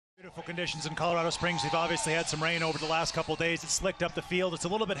Beautiful conditions in Colorado Springs. We've obviously had some rain over the last couple days. It slicked up the field. It's a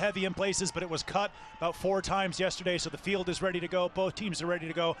little bit heavy in places, but it was cut about 4 times yesterday, so the field is ready to go. Both teams are ready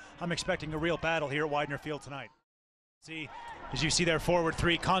to go. I'm expecting a real battle here at Widener Field tonight. See, as you see their forward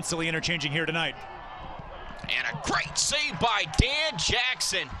three constantly interchanging here tonight. And a great save by Dan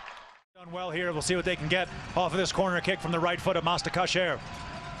Jackson. Done well here. We'll see what they can get off of this corner kick from the right foot of Mastakacher.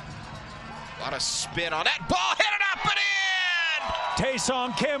 A lot of spin on that ball. Hit it up and in!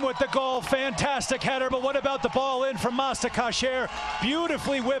 Taesong Kim with the goal. Fantastic header, but what about the ball in from Mastakacher?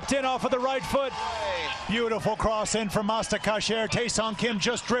 Beautifully whipped in off of the right foot. Beautiful cross in from Mastakacher. Taesong Kim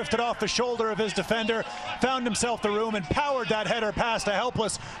just drifted off the shoulder of his defender, found himself the room and powered that header past a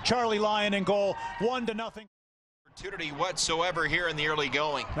helpless Charlie Lyon in goal. 1-0. Opportunity whatsoever here in the early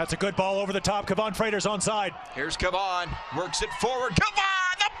going. That's a good ball over the top. Kevaughn Frater's onside. Here's Kevaughn, works it forward.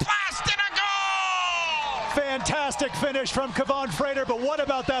 Kevaughn, the blast and a goal! Fantastic finish from Kevaughn Frater, but what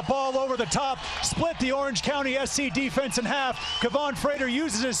about that ball over the top? Split the Orange County SC defense in half. Kevaughn Frater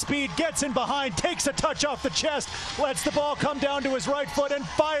uses his speed, gets in behind, takes a touch off the chest, lets the ball come down to his right foot and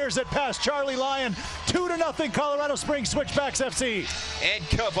fires it past Charlie Lyon. 2-0 Colorado Springs Switchbacks FC. And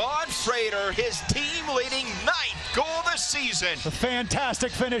Kevaughn Frater, his team-leading 9th goal this season. A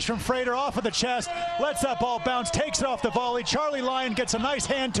fantastic finish from Frater off of the chest, lets that ball bounce, takes it off the volley. Charlie Lyon gets a nice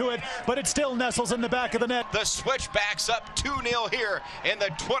hand to it, but it still nestles in the back of the net. The Switchbacks up 2-0 here in the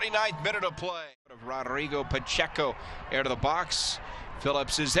 29th minute of play. Rodrigo Pacheco into the box.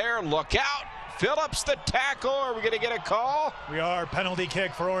 Phillips is there. Look out. Phillips the tackle. Are we going to get a call? We are. Penalty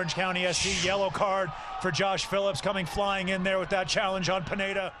kick for Orange County SC. Yellow card for Josh Phillips coming flying in there with that challenge on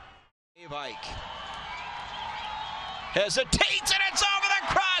Pineda. Ike hesitates and it's over the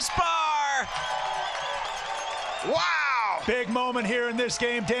crossbar. Wow. Big moment here in this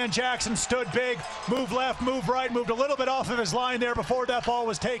game. Dan Jackson stood big, moved left, moved right, moved a little bit off of his line there before that ball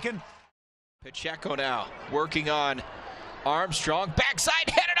was taken. Pacheco now working on Armstrong. Backside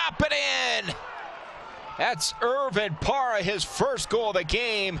headed up and in. That's Irvin Parra, his first goal of the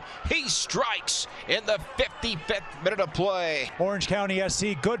game. He strikes in the 55th minute of play. Orange County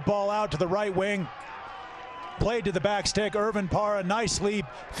SC, good ball out to the right wing. Played to the back stick. Irvin Parra, nice leap,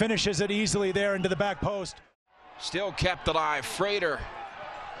 finishes it easily there into the back post. Still kept alive. Frater.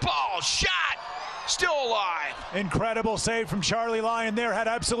 Ball shot. Still alive. Incredible save from Charlie Lyon there. Had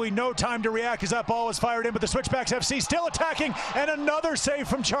absolutely no time to react as that ball was fired in, but the Switchbacks FC still attacking, and another save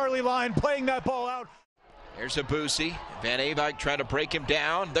from Charlie Lyon playing that ball out. Here's Abusi. Van Avike trying to break him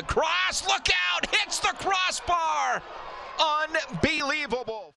down. The cross. Look out. Hits the crossbar.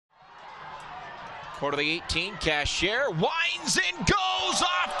 Unbelievable. Quarter of the 18. Cashier winds in. Goes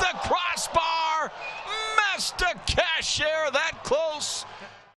off the crossbar. Mastakacher that close.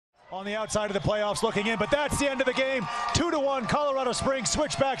 On the outside of the playoffs looking in, but that's the end of the game. 2-1 Colorado Springs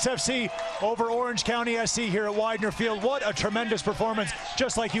Switchbacks FC over Orange County SC here at Widener Field. What a tremendous performance,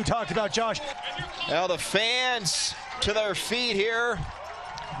 just like you talked about, Josh. Now the fans to their feet here.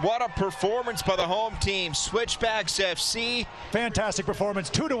 What a performance by the home team, Switchbacks FC. Fantastic performance,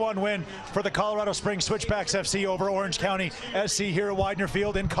 2-1 win for the Colorado Springs Switchbacks FC over Orange County SC here at Widener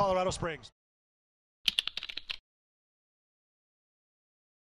Field in Colorado Springs.